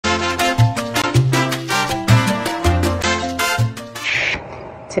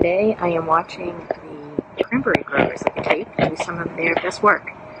Currently, I am watching the cranberry growers of the Cape do some of their best work.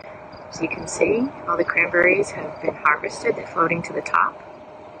 As you can see, all the cranberries have been harvested. They're floating to the top.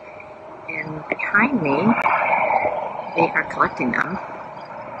 And behind me, they are collecting them.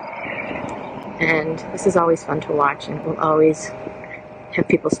 And this is always fun to watch, and we'll always have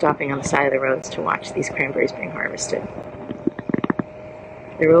people stopping on the side of the roads to watch these cranberries being harvested.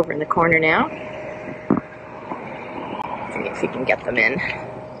 They're over in the corner now. See if we can get them in.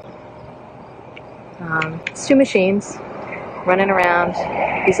 It's two machines running around.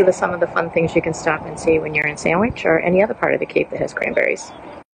 These are some of the fun things you can stop and see when you're in Sandwich or any other part of the Cape that has cranberries.